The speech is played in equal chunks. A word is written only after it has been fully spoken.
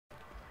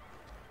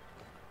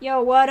Yo,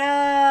 what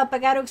up? I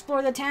gotta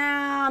explore the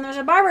town. There's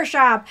a barber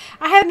shop.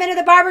 I haven't been to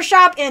the barber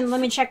shop in,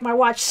 let me check my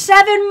watch,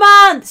 7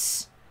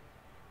 months!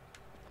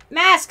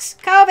 Masks!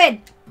 COVID!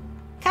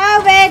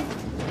 COVID!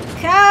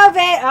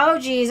 COVID! Oh,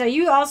 geez. Are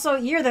you also...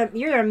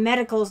 You're a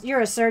medical...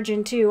 You're a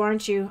surgeon, too,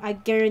 aren't you? I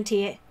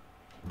guarantee it.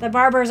 The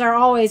barbers are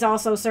always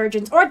also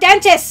surgeons. Or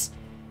dentists!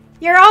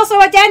 You're also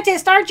a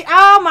dentist, aren't you?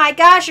 Oh, my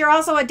gosh. You're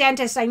also a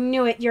dentist. I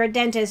knew it. You're a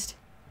dentist.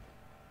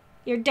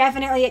 You're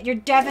definitely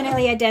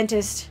a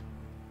dentist.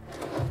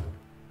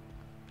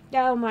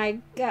 Oh, my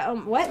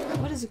God. What?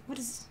 What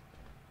is...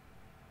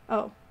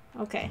 Oh,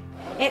 okay.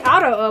 It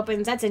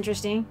auto-opens. That's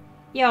interesting.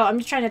 Yo, I'm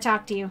just trying to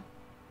talk to you.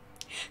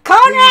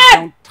 Conrad! Please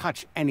don't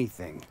touch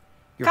anything.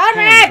 Your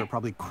hands are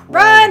probably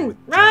crawling with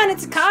Run!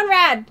 germs. It's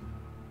Conrad!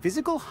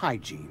 Physical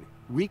hygiene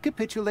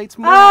recapitulates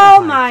moral Oh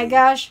hygiene. my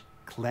gosh.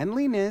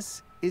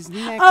 Cleanliness is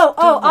next Oh,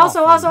 to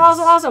also,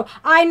 lawfulness.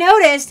 I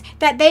noticed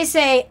that they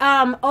say,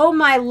 oh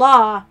my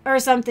law, or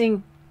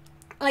something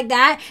like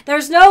that.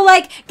 There's no,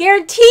 like,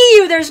 guarantee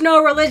you there's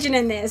no religion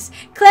in this.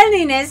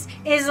 Cleanliness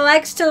is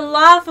next to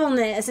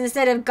lawfulness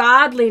instead of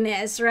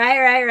godliness,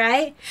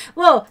 right?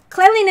 Well,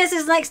 cleanliness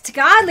is next to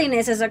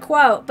godliness is a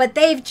quote, but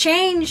they've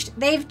changed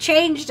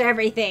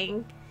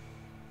everything.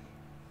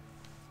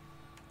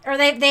 Or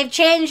they've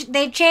changed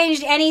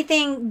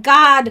anything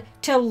God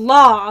to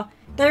law.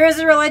 There is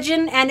a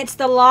religion and it's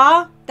the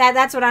law.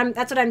 That's what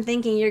I'm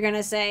thinking you're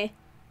gonna say.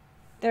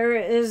 There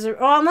is,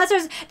 well,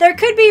 unless there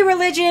could be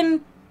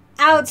religion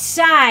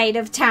outside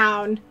of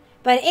town,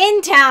 but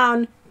in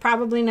town,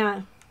 probably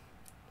not.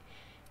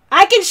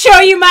 I can show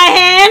you my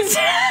hands.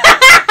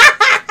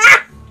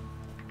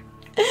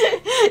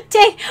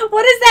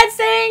 What is that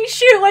saying?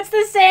 Shoot, what's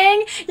the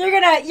saying? You're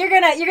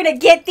gonna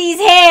get these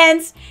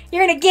hands.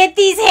 You're gonna get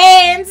these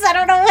hands. I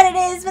don't know what it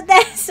is, but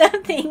that's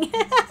something.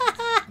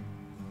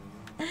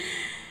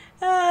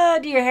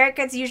 Do your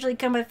haircuts usually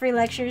come with free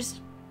lectures?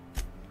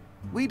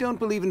 We don't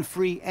believe in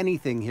free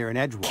anything here in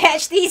Edgewater.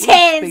 Catch these We're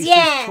hands, Spacer's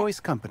yeah.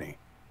 Choice Company.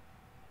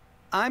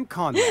 I'm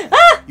Conrad.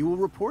 You will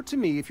report to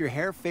me if your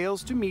hair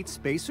fails to meet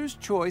Spacer's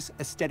Choice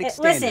aesthetic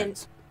standards. Listen.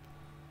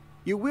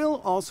 You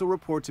will also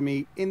report to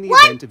me in the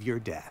What? event of your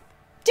death.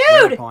 Dude!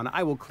 Whereupon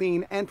I will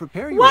clean and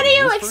prepare your What do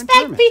you remains for expect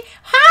interment.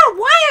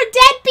 why are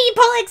dead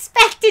people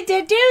expected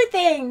to do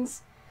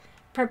things?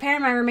 Prepare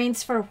my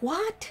remains for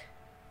what?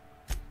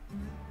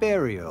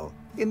 Burial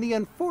in the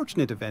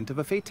unfortunate event of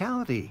a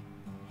fatality.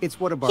 It's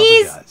what a barber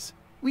does.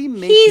 We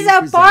make He's you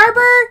a presentable.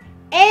 barber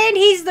and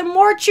he's the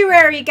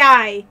mortuary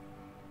guy.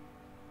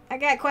 I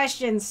got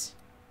questions.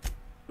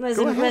 Go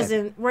ahead.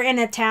 Listen, we're in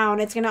a town.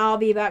 It's gonna all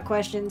be about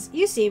questions.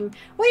 What do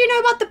you know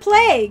about the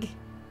plague?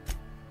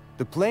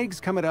 The plague's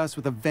come at us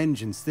with a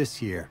vengeance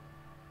this year.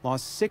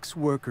 Lost 6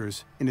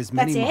 workers in as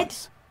many That's it?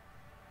 months.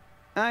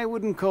 I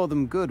wouldn't call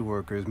them good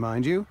workers,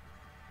 mind you.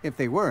 If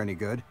they were any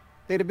good,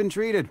 they'd have been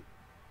treated.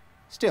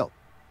 Still,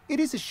 it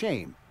is a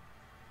shame.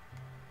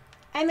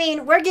 I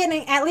mean, we're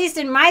getting, at least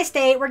in my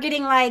state, we're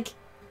getting like,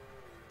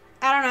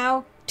 I don't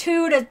know,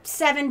 2 to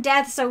 7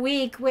 deaths a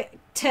week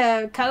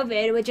to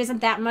COVID, which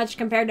isn't that much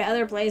compared to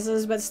other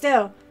places, but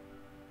still.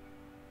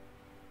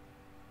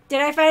 Did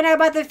I find out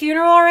about the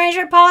funeral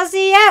arrangement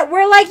policy yet?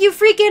 Where, like, you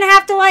freaking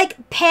have to,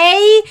 like,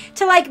 pay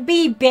to, like,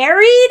 be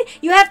buried?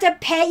 You have to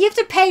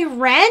pay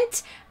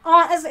rent?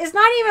 It's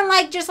not even,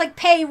 like, just, like,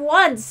 pay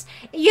once.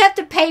 You have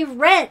to pay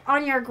rent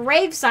on your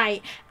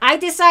gravesite. I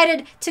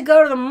decided to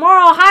go to the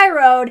moral high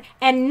road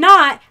and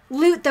not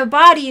loot the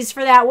bodies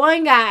for that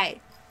one guy.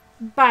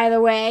 By the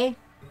way.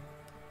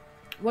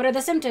 What are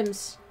the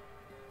symptoms?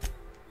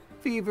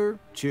 Fever,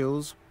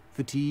 chills,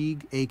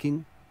 fatigue,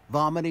 aching,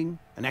 vomiting,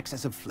 an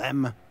excess of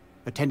phlegm,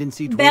 a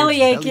tendency towards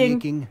Belly aching. belly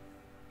aching.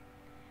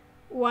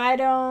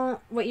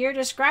 What you're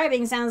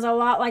describing sounds a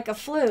lot like a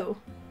flu.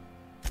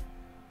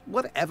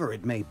 Whatever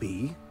it may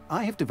be,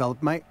 I have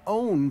developed my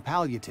own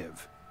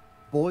palliative.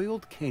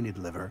 Boiled canid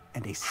liver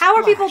and a How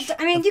are people... splash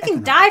I mean, of you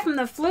can ethanol. die from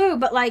the flu,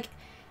 but, like,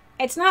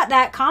 it's not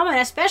that common,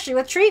 especially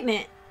with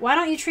treatment. Why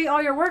don't you treat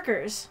all your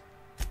workers?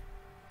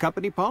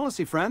 Company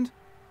policy, friend.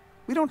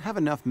 We don't have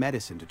enough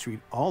medicine to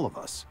treat all of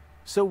us,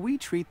 so we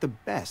treat the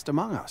best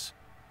among us.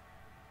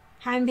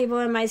 How many people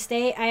in my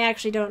state? I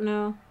actually don't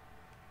know.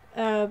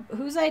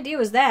 Whose idea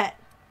was that?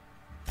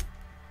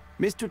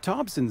 Mr.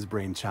 Thompson's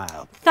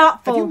brainchild.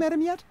 Thoughtful. Have you met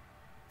him yet?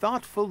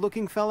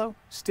 Thoughtful-looking fellow,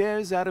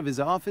 stares out of his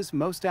office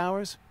most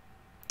hours.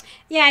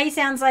 Yeah, he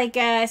sounds like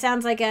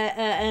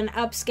an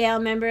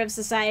upscale member of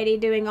society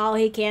doing all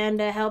he can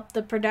to help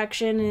the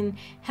production and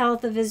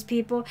health of his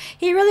people.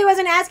 He really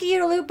wasn't asking you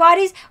to loot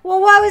bodies? Well,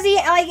 what was he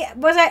like?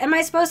 Am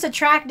I supposed to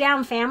track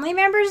down family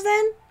members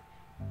then?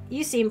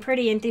 You seem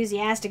pretty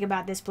enthusiastic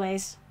about this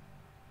place.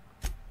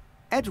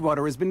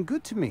 Edgewater has been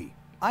good to me.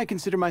 I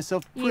consider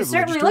myself privileged You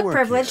certainly to look work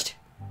privileged. here.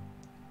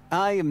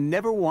 I am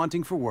never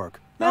wanting for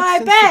work. Not I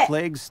since bet. the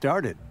plague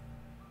started.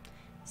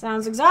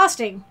 Sounds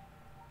exhausting.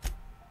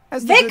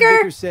 As the good Vicar!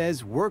 vicar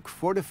says, work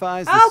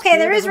fortifies the Okay,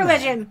 there spirit is of a man.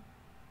 religion.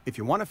 If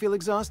you want to feel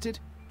exhausted,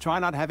 try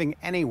not having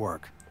any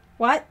work.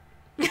 What?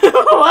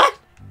 What?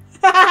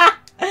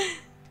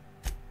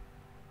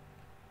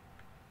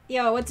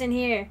 Yo, what's in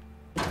here?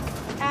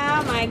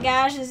 Oh my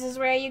gosh, this is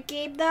where you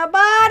keep the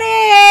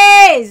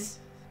bodies!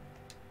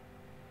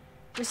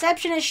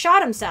 Receptionist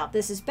shot himself.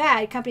 This is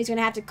bad. Company's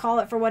gonna have to call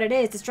it for what it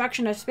is.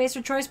 Destruction of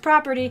Spacer Choice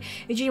property.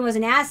 Eugene was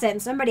an asset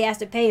and somebody has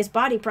to pay his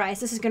body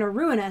price. This is gonna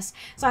ruin us.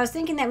 So I was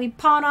thinking that we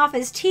pawn off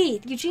his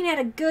teeth. Eugene had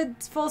a good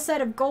full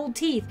set of gold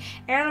teeth.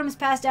 Heirlooms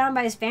passed down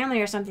by his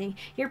family or something.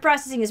 You're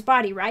processing his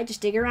body, right? Just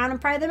dig around and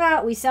pry them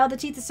out. We sell the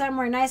teeth to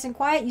somewhere nice and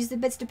quiet, use the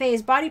bits to pay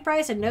his body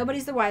price, and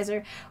nobody's the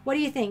wiser. What do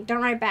you think?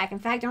 Don't write back. In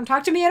fact, don't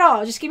talk to me at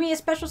all. Just give me a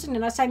special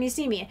signal next time you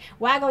see me.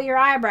 Waggle your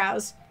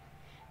eyebrows.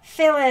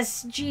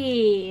 Phyllis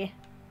G.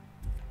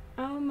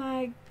 Oh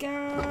my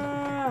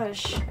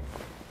gosh.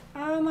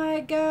 Oh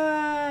my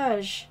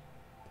gosh.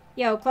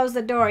 Yo, close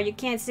the door. You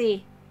can't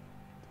see.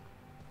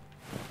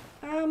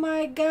 Oh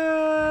my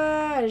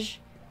gosh.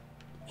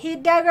 He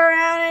dug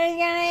around and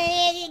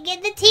he's gonna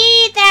get the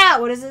teeth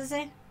out. What does it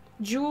say?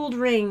 Jeweled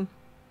ring.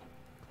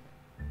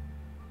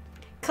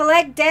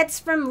 Collect debts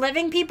from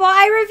living people?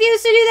 I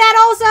refuse to do that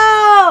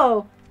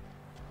also.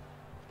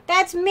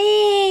 That's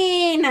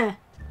mean.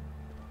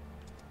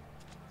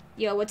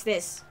 Yo, what's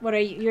this? What are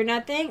you? You're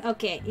nothing?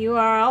 Okay, you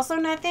are also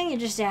nothing? You're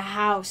just a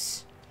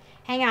house.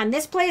 Hang on,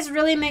 this place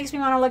really makes me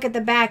want to look at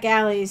the back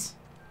alleys.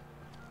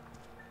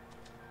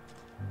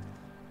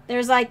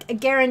 There's like a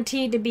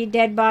guaranteed to be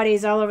dead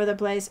bodies all over the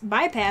place.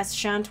 Bypass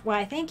shunt.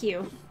 Why, thank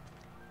you.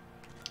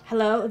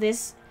 Hello,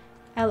 this...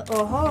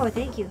 Oh,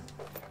 thank you.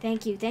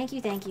 Thank you, thank you,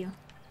 thank you.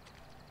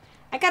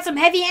 I got some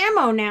heavy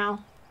ammo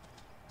now.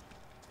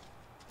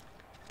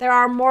 There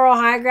are moral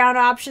high ground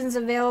options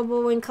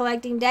available when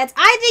collecting debts.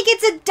 I think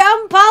it's a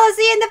dumb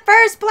policy in the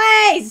first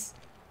place!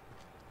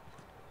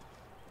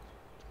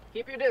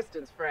 Keep your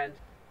distance, friend.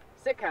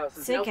 Sick house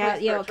is Sick no house.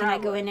 place Yo, for a can I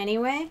go traveler. in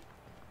anyway?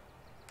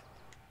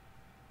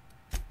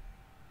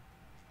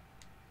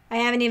 I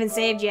haven't even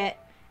saved yet.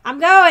 I'm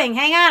going.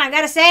 Hang on. I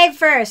gotta save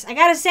first. I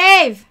gotta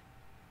save.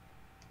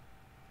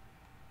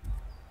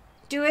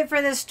 Do it for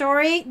the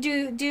story.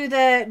 Do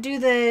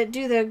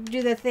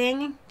the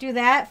thing. Do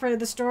that for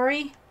the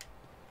story.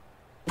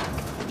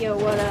 Yo,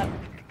 what up?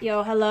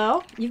 Yo,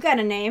 hello? You've got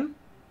a name.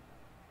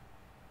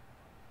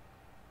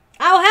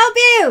 I'll help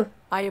you!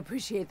 I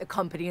appreciate the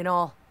company and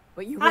all,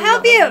 but you I'll really help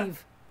ought to you.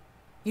 leave.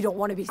 You don't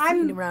want to be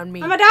seen around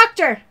me. I'm a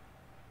doctor.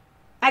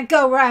 I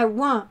go where I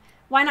want.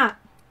 Why not?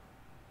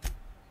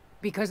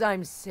 Because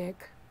I'm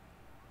sick.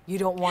 You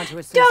don't want to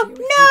associate Don't- with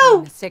no! people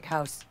in the sick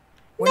house.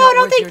 We're No, not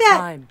don't worth think your that.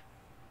 time.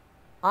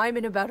 I'm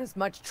in about as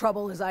much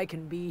trouble as I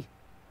can be.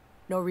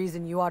 No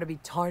reason you ought to be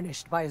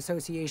tarnished by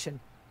association.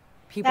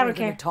 People I are don't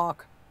gonna care.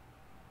 talk.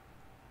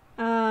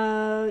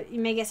 You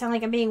make it sound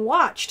like I'm being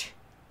watched.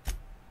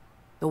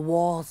 The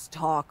walls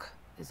talk,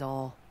 is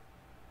all.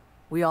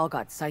 We all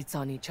got sights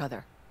on each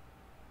other.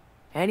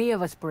 Any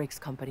of us breaks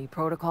company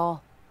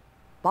protocol,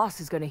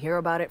 boss is gonna hear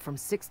about it from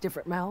 6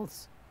 different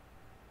mouths.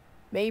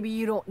 Maybe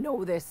you don't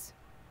know this,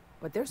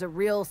 but there's a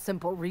real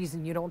simple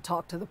reason you don't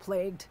talk to the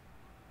plagued.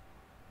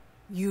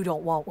 You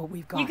don't want what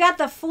we've got. You got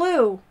the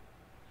flu.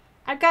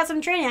 I've got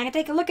some training. I can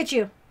take a look at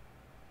you.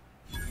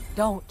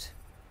 Don't.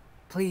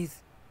 Please.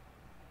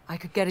 I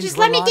could get into Just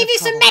let me give you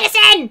some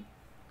medicine!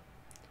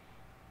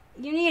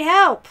 You need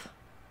help.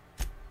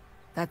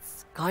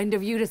 That's kind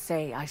of you to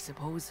say, I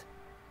suppose.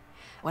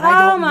 But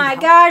Oh my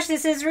gosh,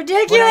 this is But I need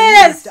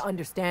ridiculous! to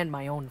understand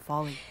my own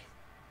folly.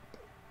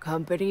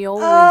 Company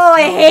always Oh,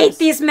 I tells hate us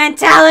these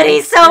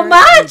mentalities so parents lead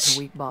much! to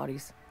weak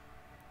bodies.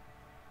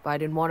 If I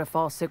didn't want to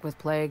fall sick with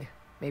plague,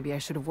 maybe I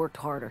should have worked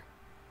harder.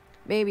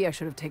 Maybe I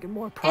should have taken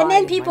more pride And then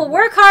in my people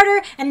work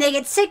harder and they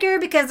get sicker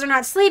because they're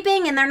not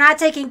sleeping and they're not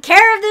taking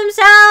care of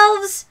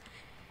themselves.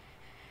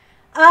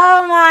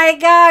 Oh my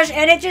gosh.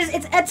 And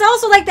it's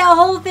also like that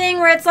whole thing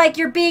where it's like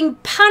you're being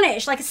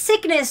punished. Like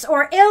sickness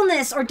or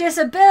illness or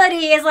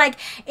disability is like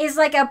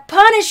a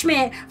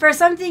punishment for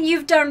something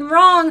you've done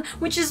wrong,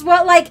 which is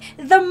what like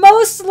the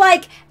most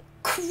like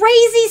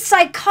crazy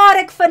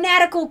psychotic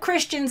fanatical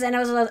Christians and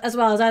as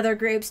well as other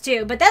groups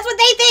too. But that's what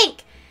they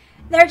think.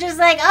 They're just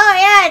like, oh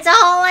yeah, it's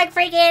all like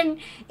freaking,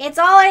 it's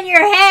all in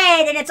your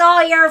head and it's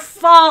all your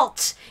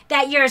fault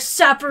that you're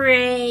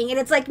suffering. And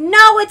it's like,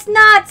 no, it's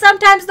not.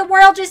 Sometimes the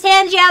world just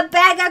hands you a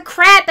bag of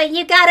crap and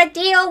you gotta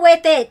deal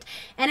with it.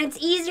 And it's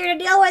easier to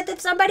deal with if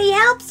somebody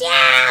helps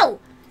you.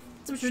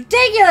 It's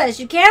ridiculous.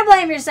 You can't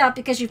blame yourself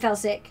because you fell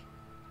sick.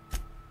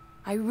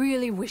 I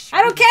really wish you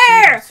I don't would've seen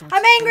care. those sorts I'm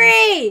of things.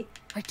 angry.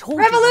 I told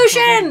you once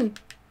already. Revolution.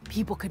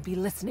 People could be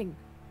listening.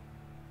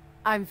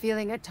 I'm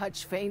feeling a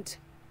touch faint.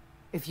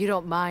 If you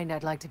don't mind,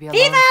 I'd like to be alone.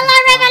 Viva for a la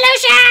spell.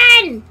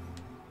 revolution!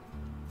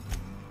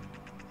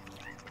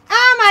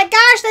 Oh my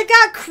gosh, they've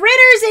got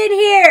critters in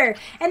here!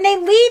 And they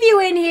leave you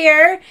in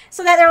here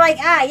so that they're like,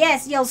 ah,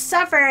 yes, you'll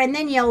suffer and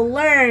then you'll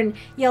learn.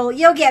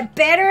 You'll get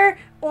better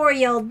or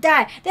you'll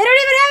die. They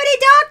don't even have any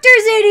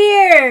doctors in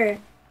here!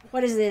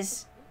 What is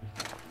this?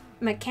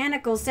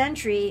 Mechanical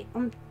sentry.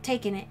 I'm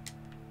taking it.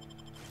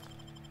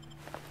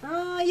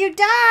 Oh, you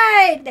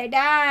died! They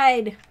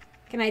died.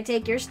 Can I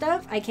take your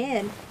stuff? I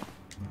can.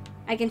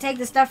 I can take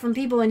the stuff from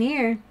people in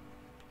here.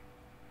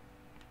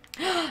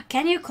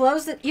 Can you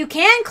close the... You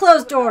can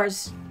close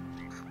doors!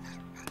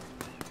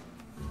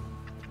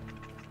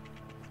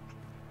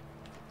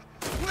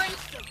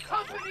 Waste of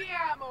company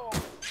ammo!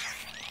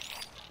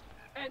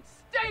 And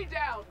stay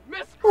down,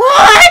 Miss...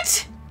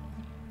 What?!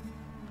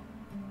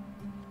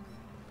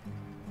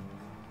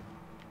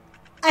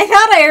 I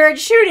thought I heard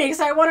shooting,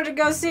 so I wanted to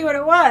go see what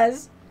it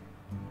was.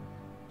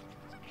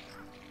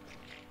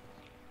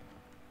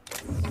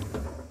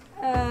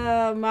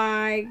 Oh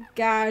my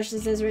gosh,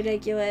 this is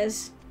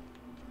ridiculous.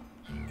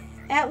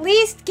 At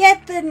least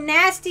get the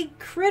nasty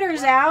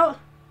critters out.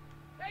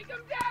 Take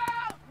them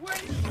down!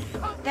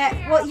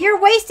 Well,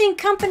 you're wasting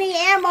company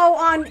ammo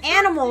on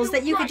animals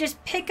that you could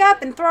just pick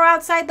up and throw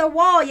outside the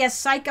wall, you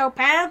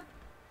psychopath.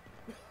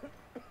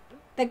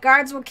 The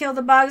guards will kill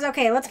the bugs.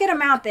 Okay, let's get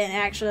them out then,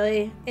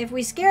 actually. If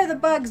we scare the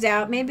bugs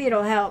out, maybe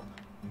it'll help.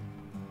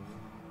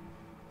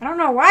 I don't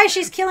know why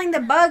she's killing the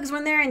bugs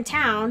when they're in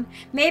town.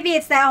 Maybe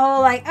it's that whole,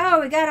 like,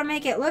 oh, we gotta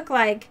make it look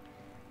like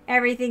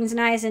everything's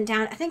nice in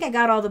town. I think I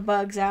got all the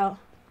bugs out.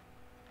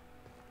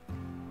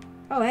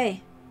 Oh,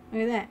 hey.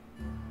 Look at that.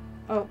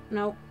 Oh,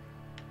 no.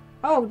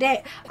 Oh,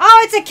 dang.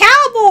 Oh, it's a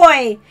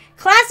cowboy!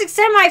 Classic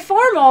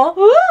semi-formal.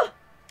 Ooh!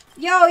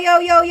 Yo, yo,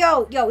 yo,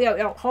 yo. Yo, yo,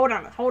 yo. Hold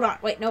on. Hold on.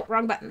 Wait, no,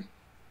 wrong button.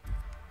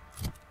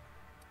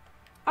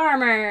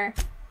 Armor.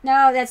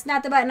 No, that's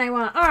not the button I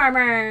want.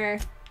 Armor.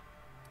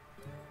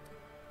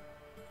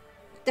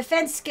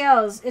 Defense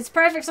skills. It's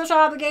perfect social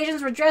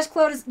obligations where dress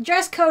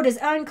code is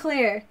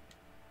unclear.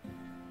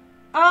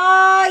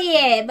 Oh,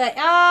 yeah, but,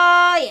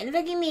 oh, yeah,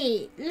 look at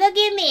me. Look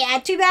at me.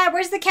 Too bad.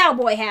 Where's the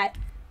cowboy hat?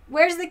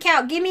 Where's the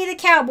cow? Give me the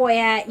cowboy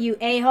hat, you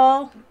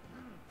a-hole.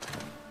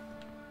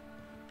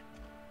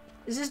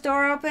 Is this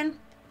door open?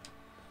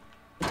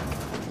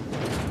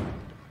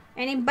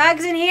 Any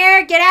bugs in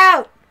here? Get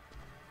out!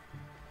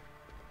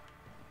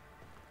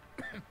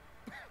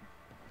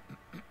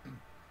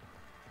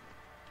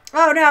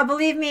 Oh, no,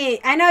 believe me.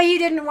 I know you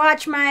didn't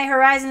watch my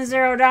Horizon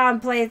Zero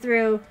Dawn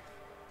playthrough,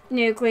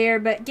 Nuclear,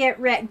 but get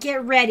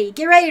ready.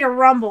 Get ready to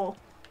rumble.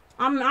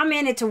 I'm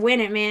in it to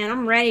win it, man.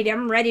 I'm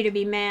ready to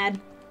be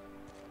mad.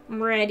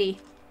 I'm ready.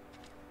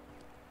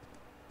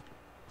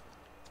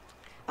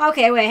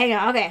 Okay, wait, hang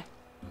on. Okay.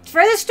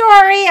 For the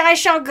story, I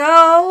shall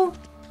go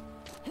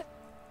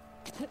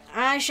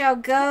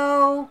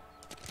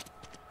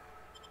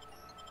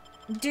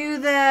do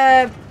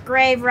the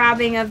grave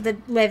robbing of the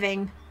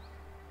living.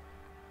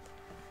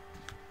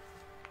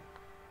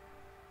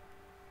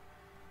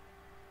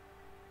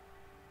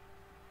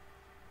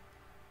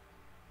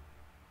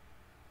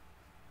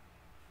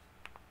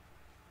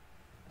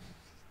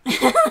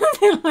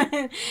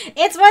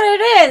 It's what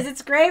it is.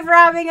 It's grave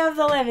robbing of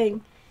the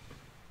living.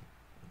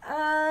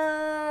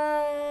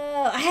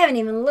 I haven't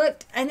even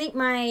looked. I think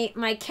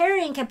my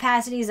carrying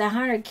capacity is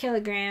 100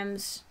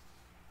 kilograms.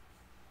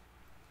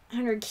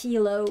 100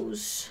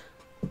 kilos.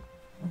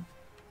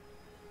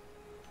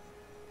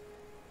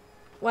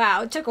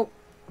 Wow, it took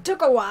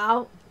a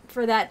while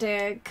for that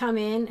to come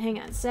in. Hang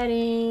on,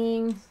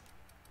 settings.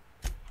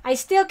 I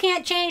still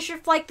can't change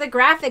if, like, the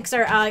graphics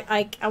are,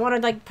 like, I want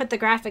to, like, put the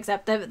graphics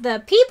up.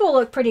 The people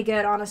look pretty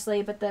good,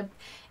 honestly, but the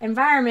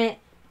environment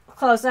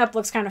close up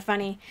looks kind of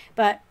funny.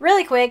 But,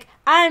 really quick,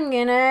 I'm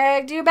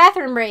gonna do a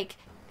bathroom break.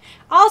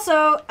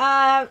 Also,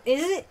 there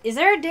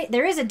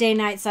is a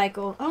day-night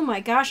cycle. Oh my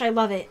gosh, I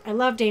love it. I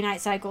love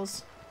day-night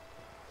cycles.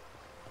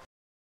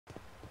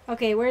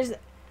 Okay, oh,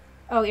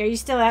 are you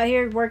still out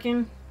here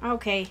working?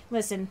 Okay,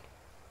 listen.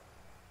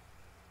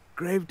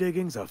 Grave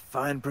digging's a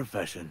fine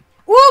profession.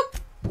 Whoop!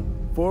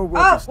 4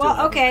 workers still well,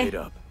 haven't okay. paid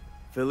up.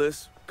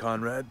 Phyllis,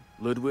 Conrad,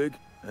 Ludwig,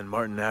 and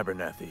Martin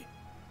Abernathy.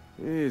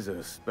 He's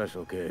a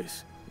special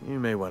case. You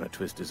may want to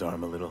twist his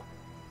arm a little.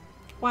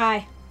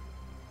 Why?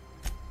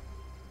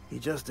 He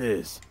just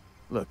is.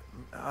 Look,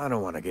 I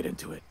don't want to get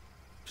into it.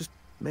 Just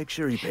make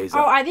sure he pays Oh,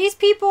 up. are these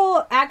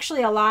people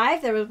actually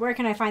alive? Where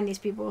can I find these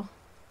people?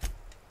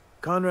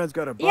 Conrad's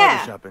got a barber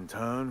Yeah. shop in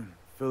town.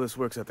 Phyllis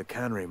works at the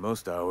cannery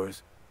most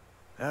hours.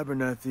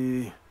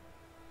 Abernathy...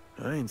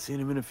 I ain't seen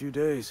him in a few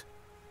days.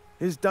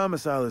 His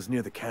domicile is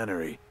near the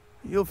cannery.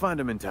 You'll find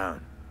him in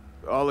town.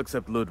 All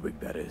except Ludwig,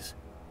 that is.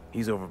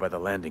 He's over by the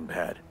landing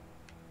pad.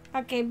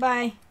 Okay,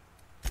 bye.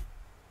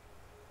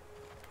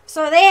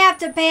 So they have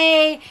to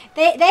pay,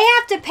 they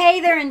have to pay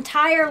their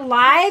entire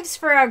lives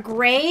for a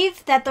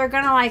grave that they're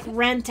gonna, like,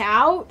 rent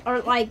out?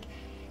 Or, like,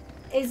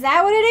 is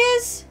that what it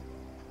is?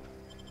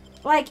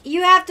 Like,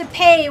 you have to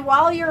pay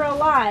while you're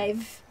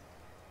alive.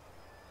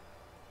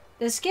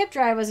 The skip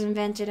drive was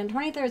invented in the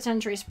 23rd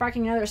century,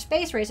 sparking another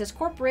space race as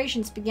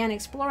corporations began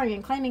exploring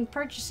and claiming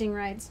purchasing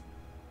rights.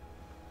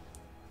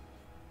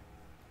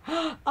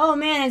 Oh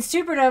man, in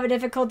supernova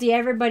difficulty,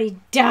 everybody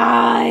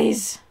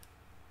dies.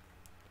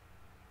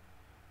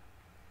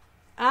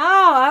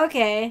 Oh,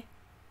 okay.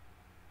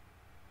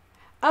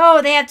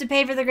 Oh, they have to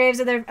pay for the graves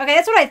of their... Okay,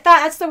 that's what I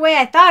thought. That's the way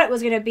I thought it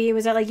was going to be,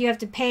 was that, like, you have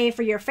to pay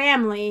for your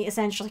family,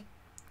 essentially.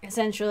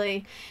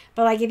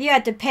 But, like, if you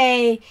had to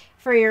pay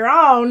for your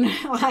own,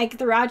 like,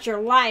 throughout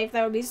your life,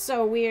 that would be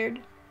so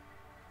weird.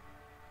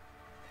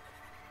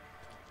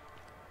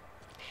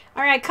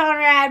 All right,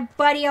 Conrad,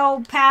 buddy,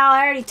 old pal.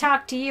 I already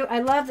talked to you. I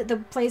love that the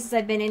places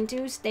I've been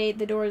into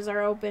the doors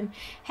are open.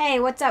 Hey,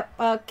 what's up?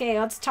 Okay,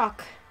 let's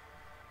talk.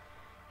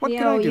 What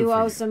can I do you for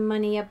owe you? some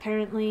money,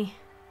 apparently.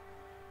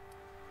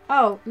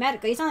 Oh,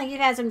 medical. You sound like you've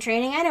had some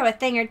training. I know a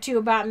thing or two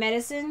about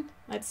medicine.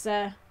 Let's,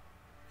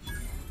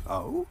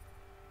 Oh?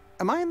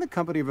 Am I in the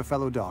company of a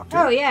fellow doctor?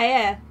 Oh,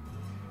 yeah.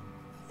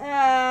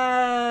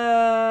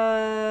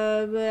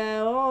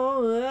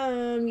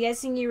 Well, I'm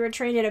guessing you were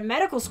trained at a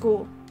medical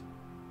school.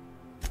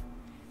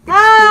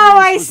 Oh,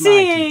 I Was my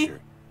see.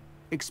 teacher.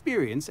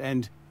 Experience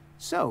and...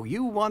 So,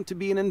 you want to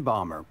be an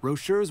embalmer.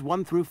 Brochures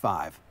 1 through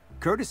 5.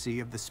 Courtesy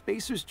of the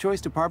Spacer's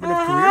Choice Department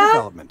of Career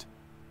Development.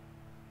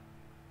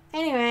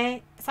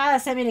 Anyway,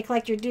 Silas sent me to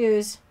collect your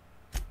dues.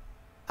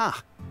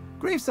 Ah,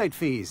 gravesite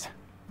fees.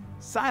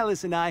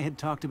 Silas and I had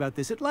talked about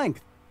this at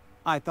length.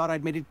 I thought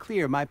I'd made it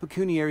clear my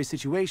pecuniary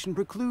situation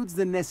precludes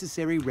the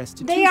necessary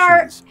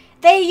restitutions.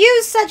 They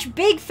use such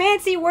big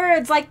fancy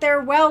words like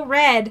they're well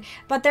read,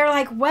 but they're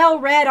like well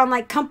read on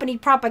like company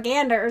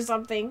propaganda or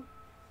something.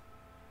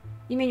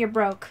 You mean you're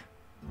broke?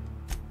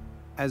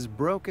 As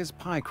broke as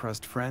pie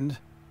crust, friend.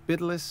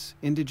 Bidless,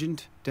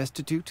 indigent,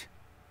 destitute.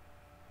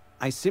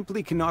 I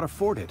simply cannot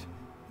afford it.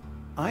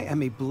 I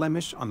am a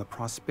blemish on the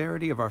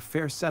prosperity of our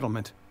fair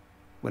settlement.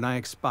 When I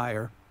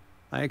expire,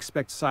 I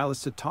expect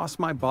Silas to toss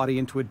my body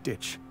into a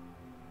ditch.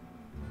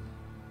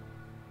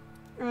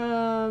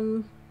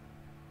 You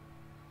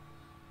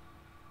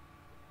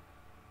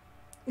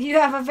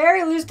have a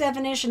very loose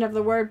definition of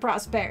the word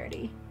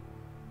prosperity.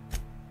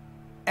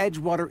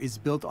 Edgewater is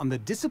built on the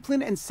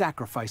discipline and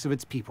sacrifice of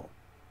its people.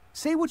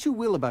 Say what you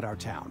will about our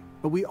town,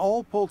 but we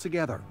all pull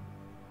together.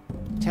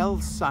 Tell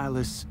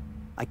Silas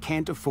I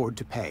can't afford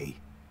to pay,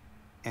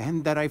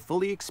 and that I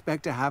fully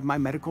expect to have my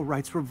medical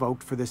rights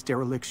revoked for this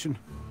dereliction.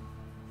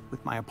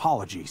 With my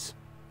apologies.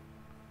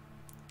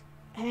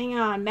 Hang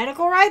on,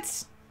 medical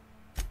rights?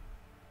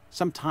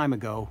 Some time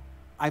ago,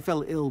 I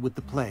fell ill with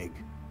the plague.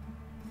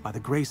 By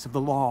the grace of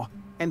the law,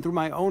 and through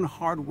my own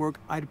hard work,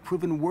 I'd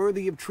proven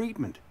worthy of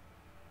treatment.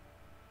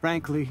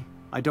 Frankly,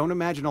 I don't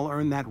imagine I'll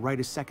earn that right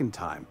a second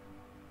time.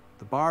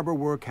 The barber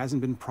work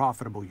hasn't been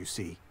profitable, you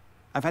see.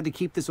 I've had to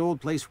keep this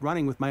old place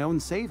running with my own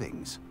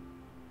savings.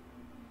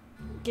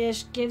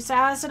 Just give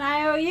Silas an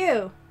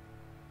IOU.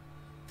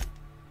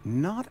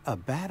 Not a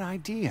bad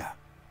idea.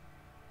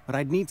 But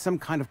I'd need some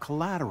kind of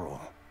collateral.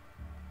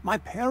 My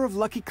pair of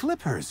lucky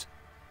clippers.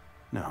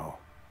 No,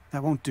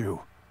 that won't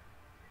do.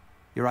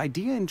 Your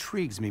idea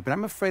intrigues me, but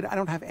I'm afraid I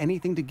don't have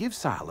anything to give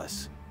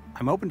Silas.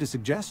 I'm open to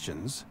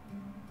suggestions.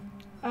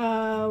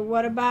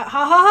 What about...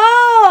 Ha ha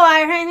ha!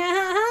 I heard...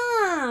 Ha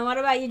ha! What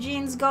about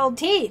Eugene's gold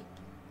teeth?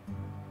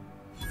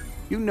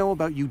 You know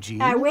about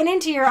Eugene? I went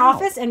into your How?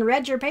 office and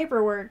read your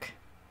paperwork.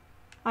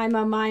 I'm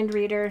a mind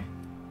reader.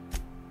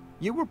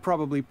 You were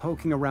probably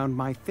poking around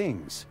my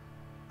things.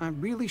 I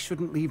really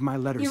shouldn't leave my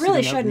letters You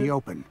really sitting out in the shouldn't.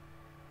 open.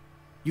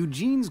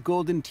 Eugene's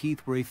golden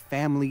teeth were a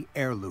family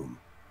heirloom,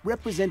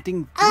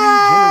 representing 3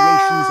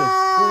 generations of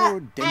poor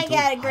dental I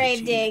got a grave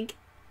hygiene. dig.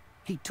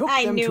 He took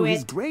I them knew to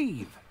his it.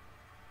 grave.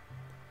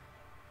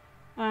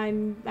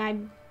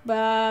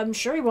 I'm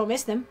sure he won't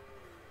miss them.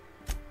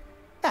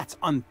 That's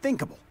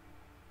unthinkable.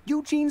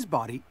 Eugene's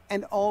body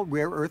and all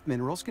rare earth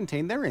minerals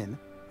contained therein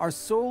are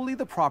solely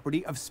the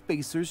property of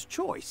Spacer's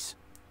Choice.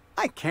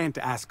 I can't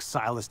ask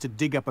Silas to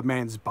dig up a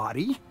man's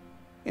body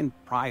and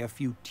pry a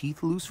few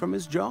teeth loose from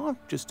his jaw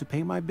just to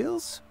pay my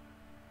bills.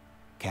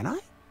 Can I?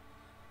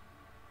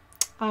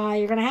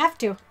 You're gonna have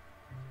to.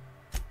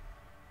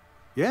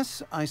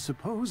 Yes, I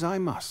suppose I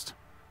must.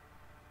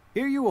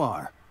 Here you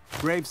are.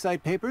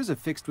 Gravesite papers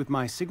affixed with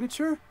my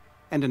signature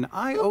and an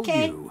IOU.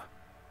 Okay.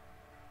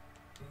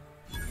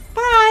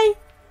 Bye.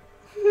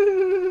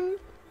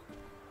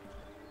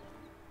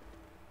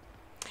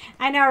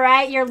 I know,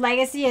 right? Your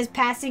legacy is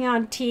passing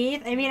on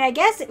teeth. I mean, I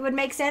guess it would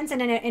make sense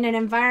in an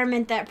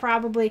environment that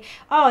probably...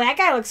 Oh, that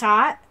guy looks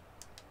hot.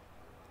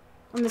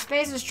 From the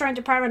Spacer's Joint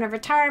Department of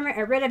Retirement,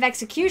 a writ of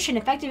execution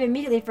effective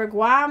immediately for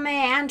Guame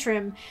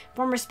Antrim,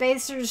 former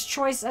Spacer's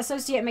Choice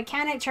Associate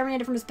Mechanic,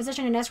 terminated from his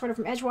position and escorted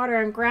from Edgewater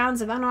on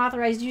grounds of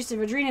unauthorized use of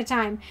adrena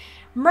time,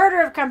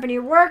 murder of company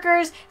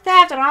workers,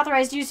 theft,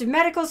 unauthorized use of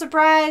medical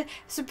supplies,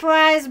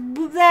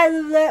 blah,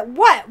 blah,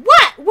 blah.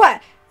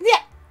 What?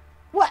 Yeah.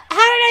 What? How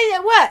did I,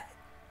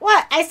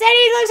 what? I said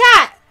he looks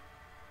hot.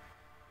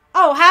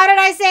 Oh, how did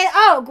I say?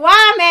 Oh,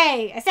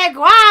 Guame. I said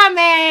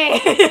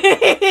Guame.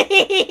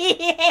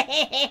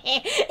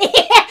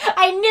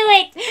 I knew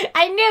it.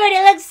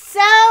 It looked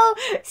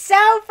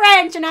so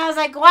French, and I was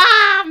like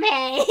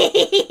Guame.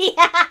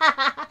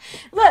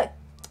 Look,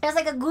 it was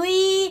like a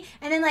gui,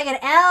 and then like an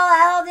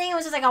L thing. It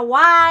was just like a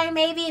Y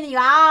maybe, and then you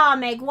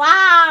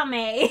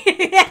Guame.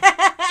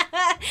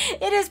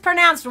 It is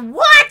pronounced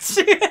what?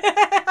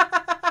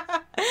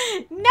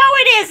 No,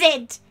 it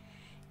isn't.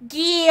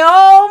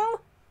 Guillerme.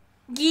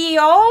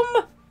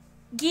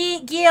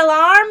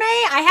 Guillerme?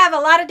 I have a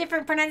lot of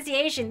different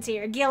pronunciations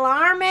here.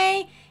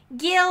 Guillerme,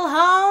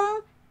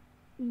 Guilherme,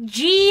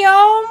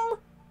 Guillaume,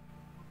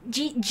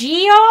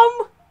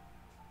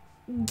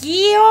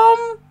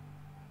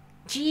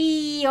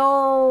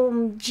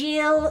 Gilhome.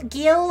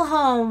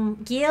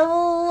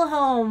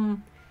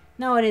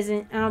 No, it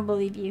isn't. I don't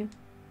believe you.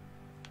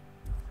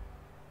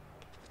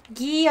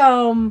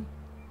 Guillaume.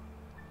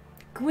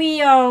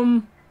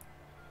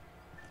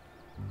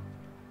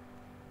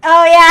 Oh,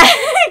 yeah.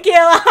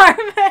 Guillaume.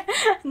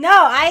 No,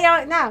 I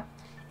don't know.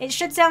 It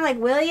should sound like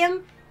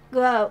William.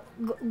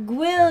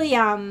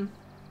 Guilliam.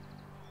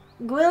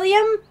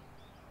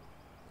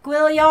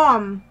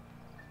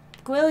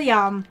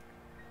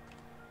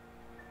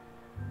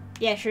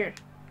 Yeah, sure.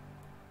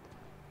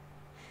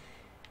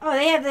 Oh,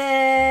 they have the...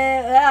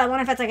 I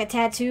wonder if that's like a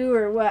tattoo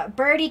or what.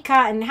 Birdie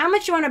Cotton. How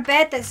much you want to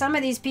bet that some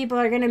of these people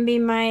are going to be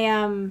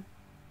my,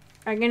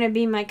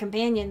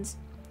 companions?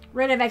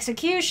 Writ of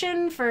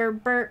execution for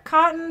Bert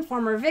Cotton,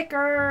 former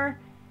vicar.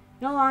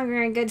 No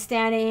longer in good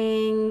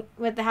standing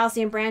with the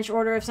Halcyon Branch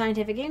Order of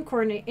Scientific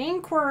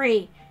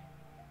Inquiry.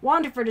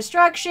 Wanted for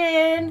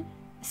destruction.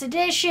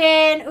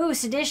 Sedition. Ooh,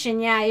 sedition,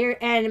 yeah.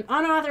 And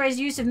unauthorized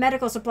use of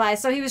medical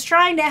supplies. So he was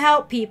trying to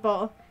help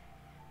people.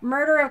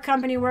 Murder of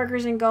company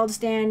workers in good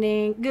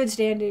standing.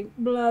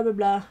 Blah, blah,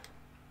 blah.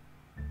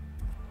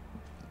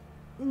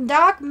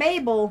 Doc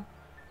Mabel.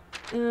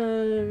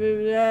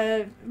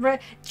 The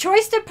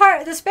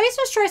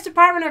Spacer's Choice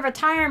Department of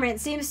Retirement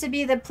seems to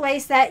be the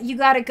place that you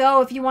gotta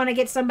go if you want to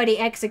get somebody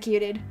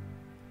executed.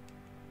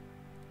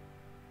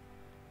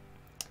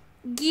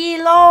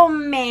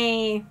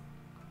 Guillaume.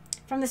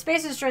 From the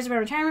Spacer's Choice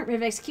Department of Retirement,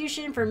 of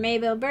execution for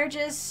Mabel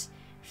Burgess,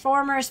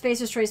 former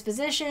Spacer's Choice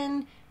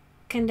position,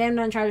 condemned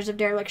on charges of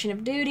dereliction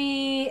of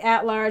duty,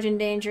 at large and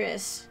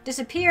dangerous.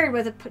 Disappeared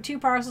with 2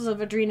 parcels of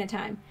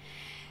adrenatime.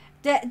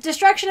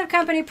 Destruction of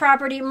company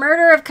property,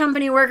 murder of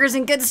company workers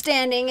in good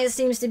standing. It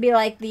seems to be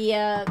like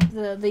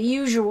the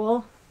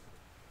usual.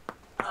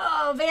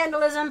 Oh,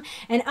 vandalism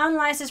and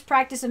unlicensed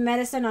practice of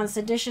medicine on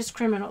seditious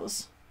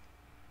criminals.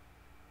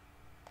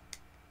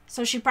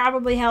 So she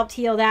probably helped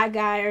heal that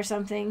guy or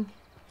something.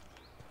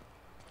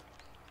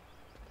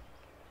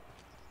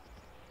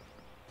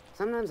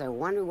 Sometimes I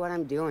wonder what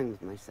I'm doing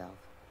with myself.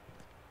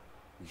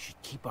 We should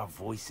keep our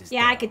voices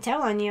Yeah, down. I could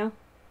tell on you.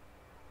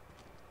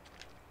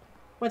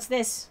 What's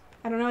this?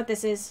 I don't know what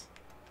this is.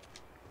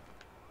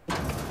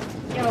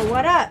 Yo,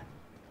 what up?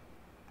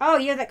 Oh,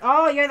 you're the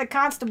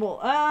constable.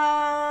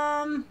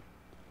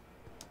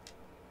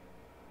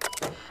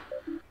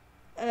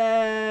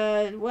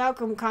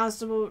 Welcome,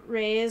 Constable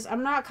Reyes.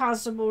 I'm not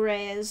Constable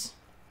Reyes.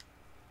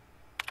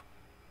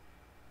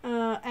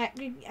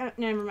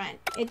 Never mind.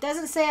 It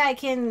doesn't say I'm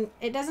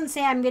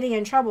getting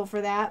in trouble for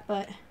that,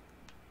 but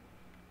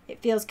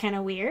it feels kind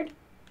of weird.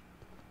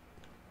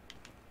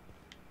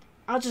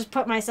 I'll just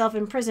put myself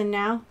in prison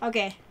now.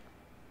 Okay.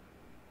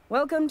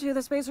 Welcome to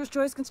the Spacer's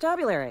Choice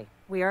Constabulary.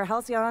 We are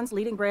Halcyon's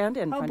leading brand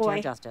in frontier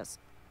boy. justice.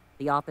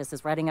 The office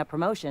is writing up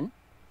promotion.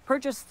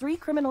 Purchase 3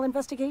 criminal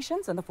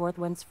investigations and the 4th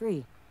one's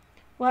free.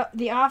 Well,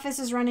 the office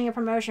is running a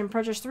promotion.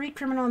 Purchase 3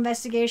 criminal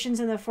investigations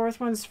and the 4th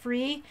one's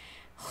free.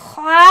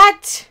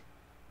 What?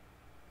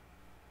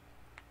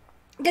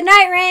 Good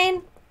night,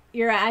 Rain.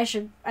 You're right.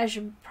 I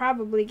should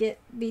probably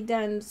be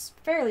done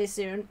fairly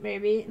soon,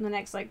 maybe in the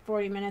next like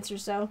 40 minutes or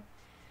so.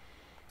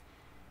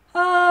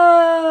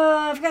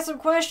 I've got some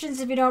questions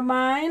if you don't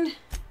mind.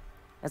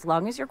 As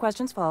long as your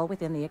questions fall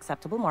within the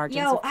acceptable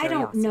margins Yo, of I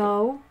don't curiosity.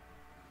 know.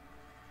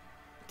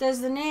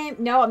 Does the name...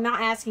 No, I'm not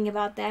asking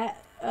about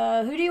that.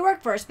 Who do you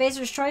work for?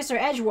 Spacer's Choice or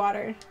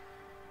Edgewater?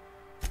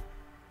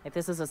 If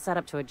this is a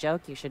setup to a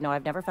joke, you should know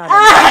I've never found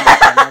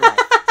anything in my life.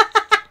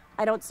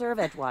 I don't serve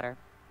Edgewater.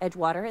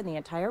 Edgewater and the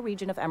entire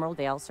region of Emerald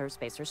Vale serve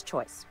Spacer's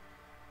Choice.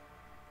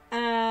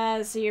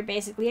 So you're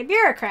basically a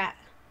bureaucrat.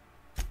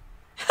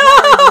 You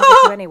won't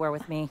get you anywhere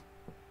with me.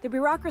 The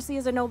bureaucracy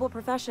is a noble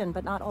profession,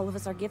 but not all of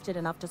us are gifted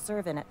enough to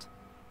serve in it.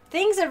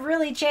 Things have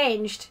really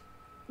changed.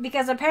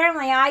 Because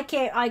apparently I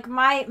can't, like,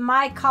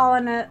 my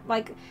colony,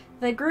 like,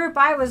 the group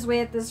I was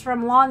with is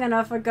from long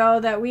enough ago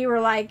that we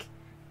were, like,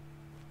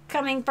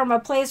 coming from a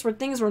place where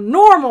things were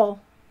normal.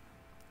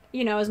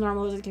 You know, as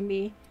normal as it can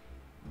be.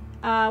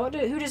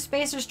 Who does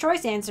Spacer's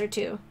Choice answer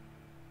to?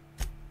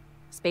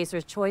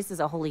 Spacer's Choice is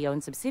a wholly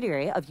owned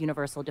subsidiary of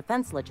Universal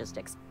Defense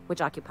Logistics,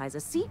 which occupies a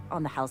seat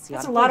on the Halcyon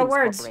That's a lot of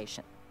Holdings words.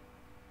 Corporation,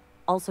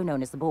 also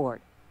known as the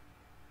Board.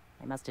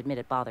 I must admit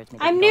it bothers me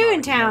that I'm you don't new in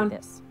already know town.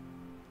 This.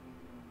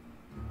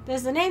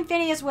 Does the name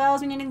Phineas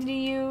Wells mean anything to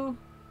you?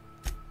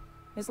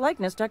 His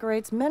likeness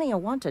decorates many a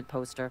wanted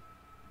poster.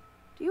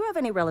 Do you have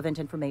any relevant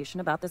information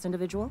about this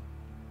individual?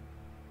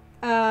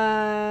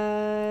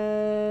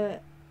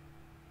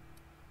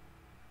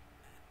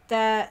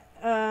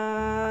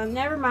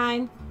 Never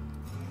mind.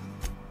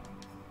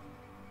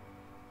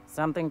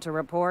 Something to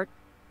report?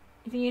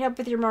 If you need help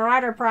with your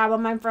marauder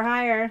problem, I'm for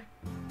hire.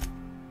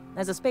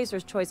 As a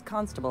Spacer's Choice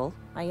constable,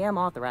 I am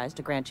authorized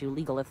to grant you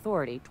legal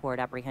authority toward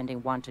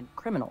apprehending wanted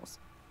criminals.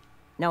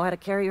 Know how to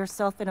carry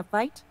yourself in a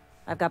fight?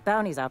 I've got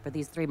bounties out for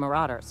these 3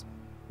 marauders.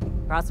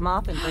 Cross them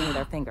off and bring me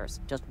their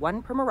fingers. Just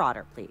 1 per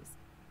marauder, please.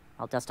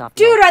 I'll dust off.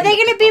 Dude, are they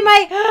gonna be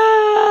my...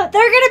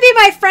 They're gonna be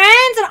my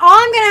friends, and all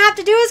I'm gonna have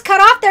to do is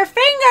cut off their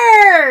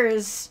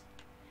fingers!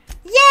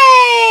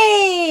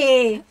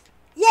 Yay!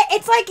 Yeah,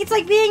 it's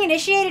like being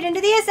initiated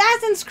into the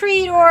Assassin's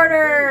Creed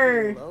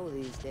Order. Low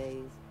these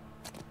days.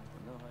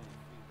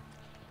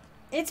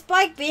 It's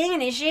like being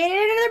initiated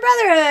into the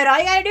Brotherhood. All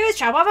you gotta do is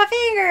chop off a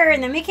finger,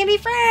 and then we can be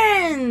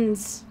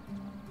friends.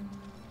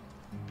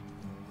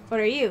 What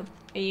are you?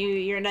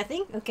 You're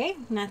nothing? Okay,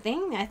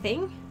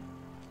 nothing.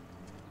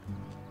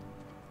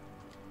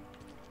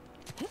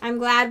 I'm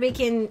glad we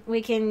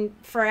can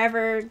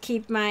forever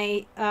keep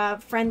my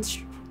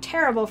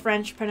terrible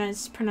French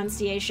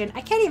pronunciation.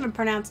 I can't even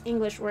pronounce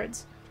English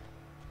words.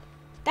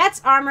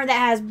 That's armor that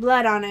has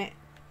blood on it.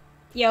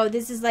 Yo,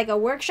 this is like a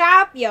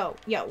workshop? Yo,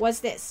 what's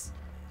this?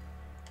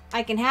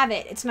 I can have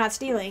it. It's not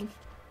stealing.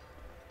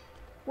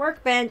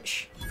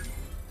 Workbench.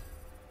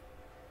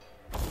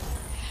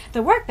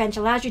 The workbench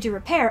allows you to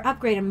repair,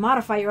 upgrade, and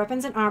modify your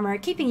weapons and armor,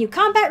 keeping you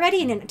combat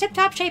ready and in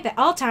tip-top shape at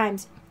all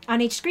times. On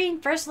each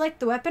screen, first select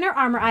the weapon or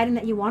armor item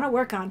that you want to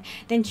work on.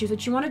 Then choose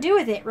what you want to do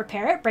with it.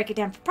 Repair it, break it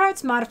down for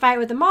parts, modify it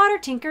with a mod, or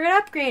tinker it,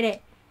 upgrade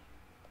it.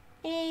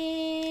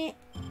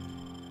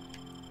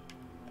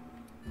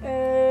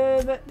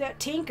 But that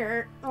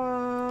tinker,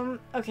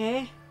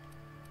 okay.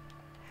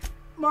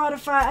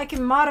 Modify, I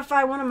can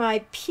modify one of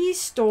my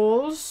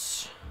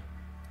pistols.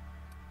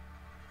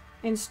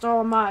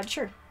 Install mod,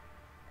 sure.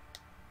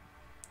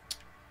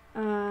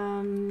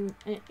 Can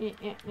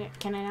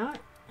I not?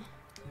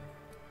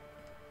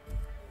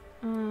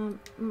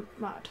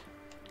 Mod.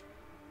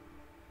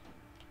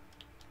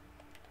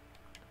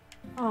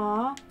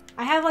 Aw.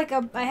 I have like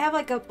a,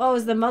 oh,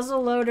 is the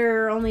muzzle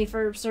loader only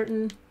for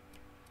certain?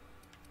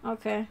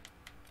 Okay.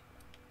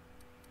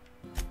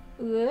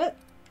 Whatever.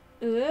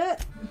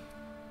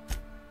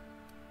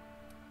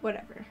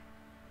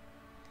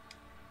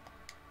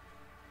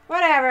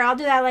 Whatever, I'll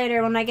do that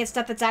later when I get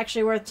stuff that's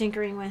actually worth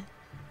tinkering with.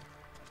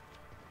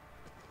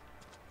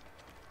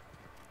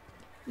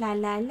 La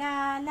la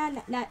la la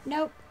la la.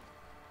 Nope.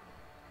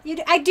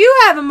 I do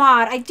have a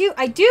mod. I do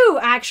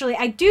actually.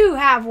 I do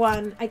have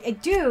one. I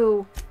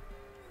do.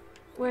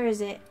 Where is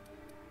it?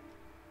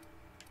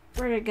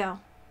 Where did it go?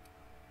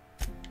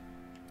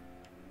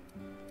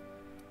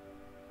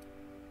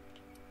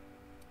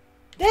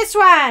 This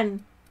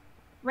one!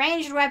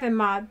 Ranged weapon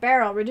mod.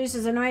 Barrel.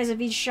 Reduces the noise of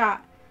each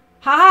shot.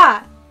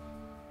 Haha!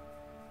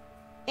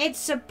 It's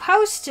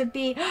supposed to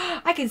be...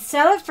 I can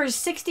sell it for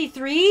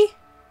 63?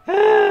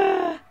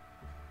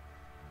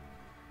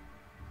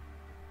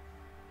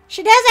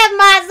 She does have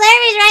mods.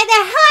 Larry's right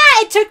there.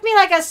 Ha! It took me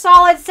like a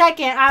solid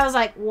second. I was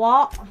like,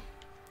 what?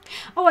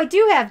 Oh, I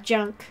do have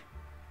junk.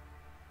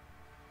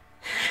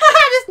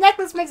 This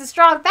necklace makes a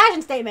strong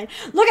fashion statement.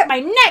 Look at my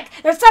neck.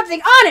 There's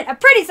something on it. A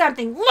pretty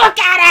something. Look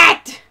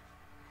at it!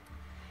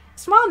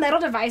 Small metal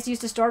device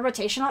used to store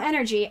rotational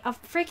energy. I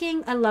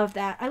love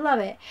that. I love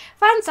it.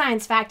 Fun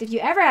science fact. If you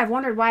ever have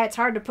wondered why it's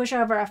hard to push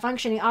over a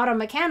functioning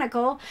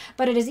auto-mechanical,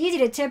 but it is easy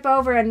to tip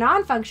over a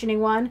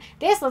non-functioning one,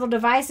 this little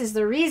device is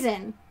the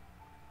reason.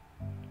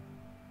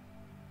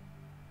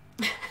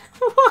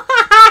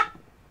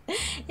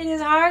 It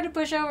is hard to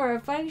push over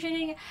a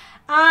functioning...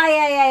 Ah,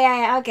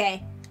 yeah,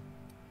 okay.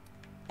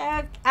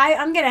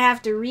 I'm gonna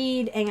have to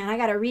read... Hang on, I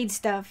gotta read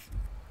stuff.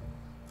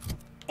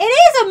 It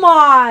is a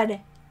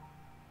mod!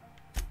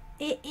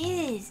 It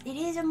is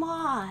a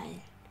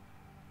mod.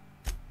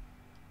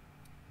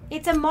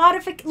 It's a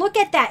modification. Look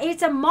at that.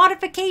 It's a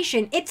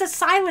modification. It's a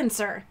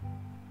silencer.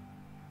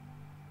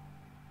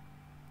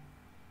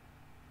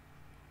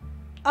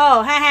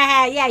 Oh,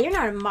 ha. Yeah, you're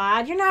not a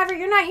mod. You're not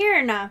here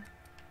enough.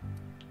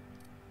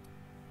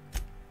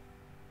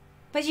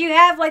 But you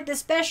have like the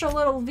special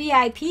little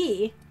VIP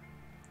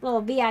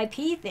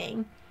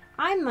thing.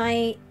 I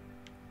might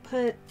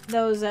put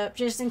those up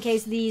just in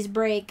case these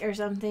break or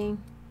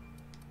something.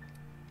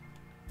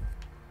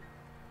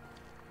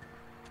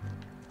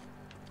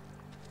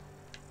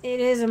 It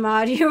is a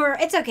mod.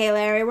 It's okay,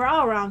 Larry. We're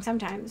all wrong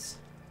sometimes.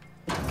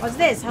 What's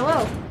this?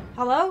 Hello?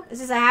 Hello? Is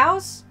this a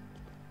house?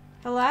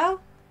 Hello?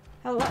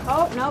 Hello?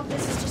 Oh, nope.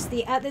 This is just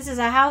the... this is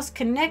a house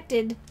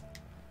connected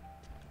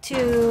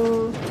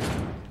to...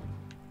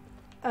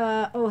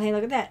 oh, hey,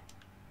 look at that.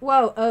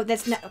 Whoa. Oh,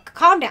 that's not...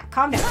 Calm down.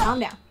 Calm down.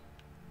 Calm down.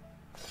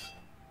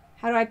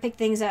 How do I pick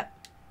things up?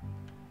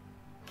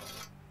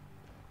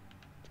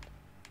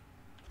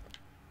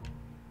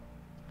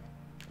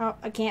 Oh,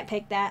 I can't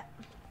pick that.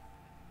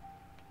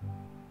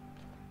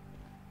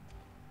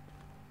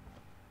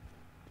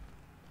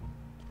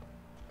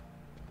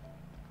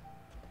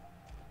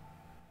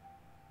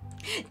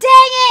 Dang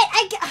it!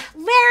 I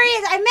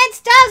meant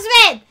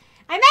Stonesmith!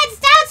 I meant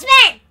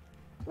Stonesmith!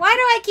 Why do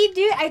I keep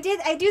I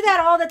do that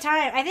all the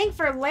time. I think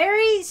for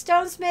Larry,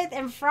 Stonesmith,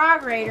 and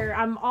Frog Raider,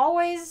 I'm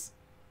always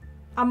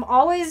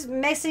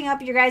messing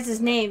up your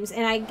guys' names,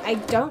 and I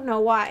don't know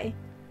why.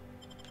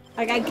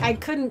 Like, I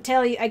couldn't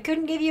tell you, I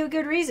couldn't give you a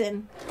good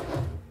reason.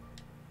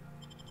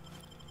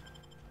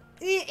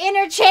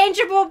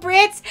 Interchangeable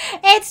Brits!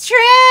 It's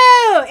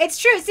true! It's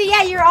true! See,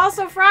 yeah, you're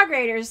also Frog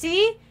Raider,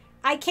 see?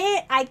 I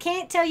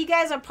can't tell you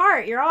guys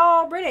apart. You're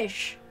all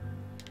British.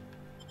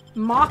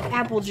 Mock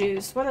apple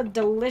juice. What a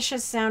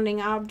delicious sounding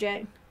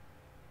object.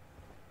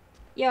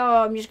 Yo,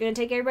 I'm just gonna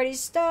take everybody's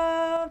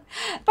stuff.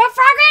 But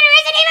Frog Raider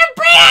isn't even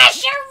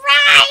British! You're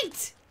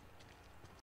right!